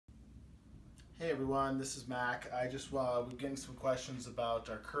Hey everyone, this is Mac. I just we're getting some questions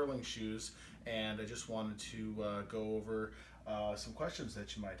about our curling shoes, and I just wanted to go over some questions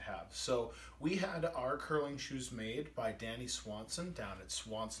that you might have. So we had our curling shoes made by Danny Swanson down at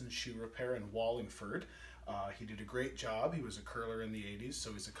Swanson Shoe Repair in Wallingford. He did a great job. He was a curler in the 80s,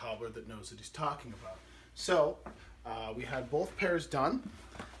 so he's a cobbler that knows what he's talking about. So we had both pairs done.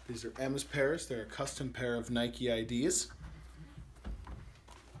 These are M's pairs. They're a custom pair of Nike IDs.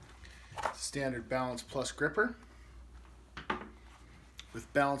 Standard Balance Plus gripper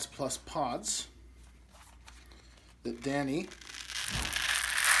with Balance Plus pods that Danny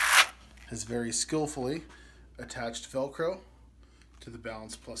has very skillfully attached Velcro to the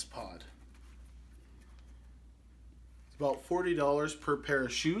Balance Plus pod. It's about $40 per pair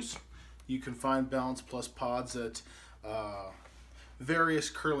of shoes. You can find Balance Plus pods at various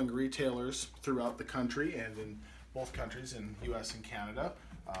curling retailers throughout the country and in both countries, in US and Canada.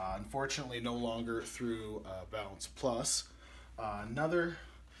 Unfortunately, no longer through Balance Plus. Another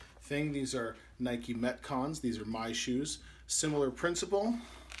thing, these are Nike Metcons. These are my shoes. Similar principle.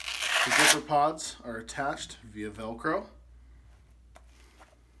 The zipper pods are attached via Velcro.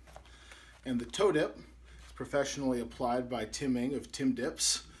 And the toe dip is professionally applied by Tim Ing of Tim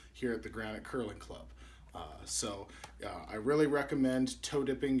Dips here at the Granite Curling Club. I really recommend toe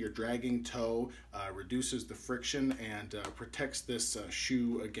dipping your dragging toe. Reduces the friction and protects this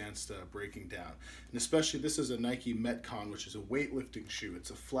shoe against breaking down. And especially, this is a Nike Metcon, which is a weightlifting shoe. It's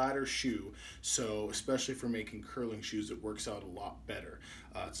a flatter shoe, so especially for making curling shoes, it works out a lot better.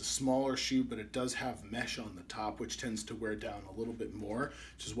 It's a smaller shoe, but it does have mesh on the top, which tends to wear down a little bit more,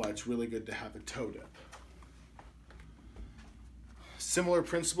 which is why it's really good to have a toe dip. Similar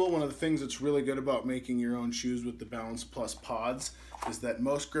principle, one of the things that's really good about making your own shoes with the Balance Plus pods is that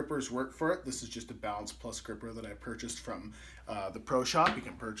most grippers work for it. This is just a Balance Plus gripper that I purchased from the Pro Shop. You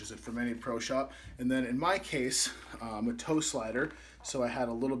can purchase it from any Pro Shop. And then in my case, a toe slider, so I had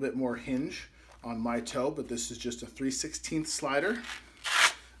a little bit more hinge on my toe, but this is just a 3/16 slider,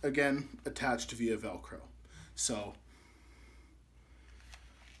 again, attached via Velcro. So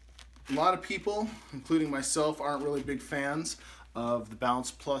a lot of people, including myself, aren't really big fans of the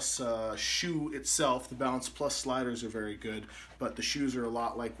Balance Plus shoe itself. The Balance Plus sliders are very good, but the shoes are a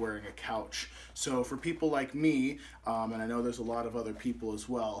lot like wearing a couch. So for people like me, and I know there's a lot of other people as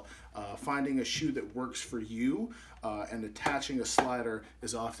well, finding a shoe that works for you and attaching a slider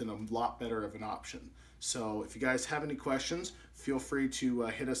is often a lot better of an option. So if you guys have any questions, feel free to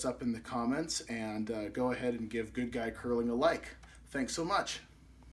hit us up in the comments and go ahead and give Good Guy Curling a like. Thanks so much.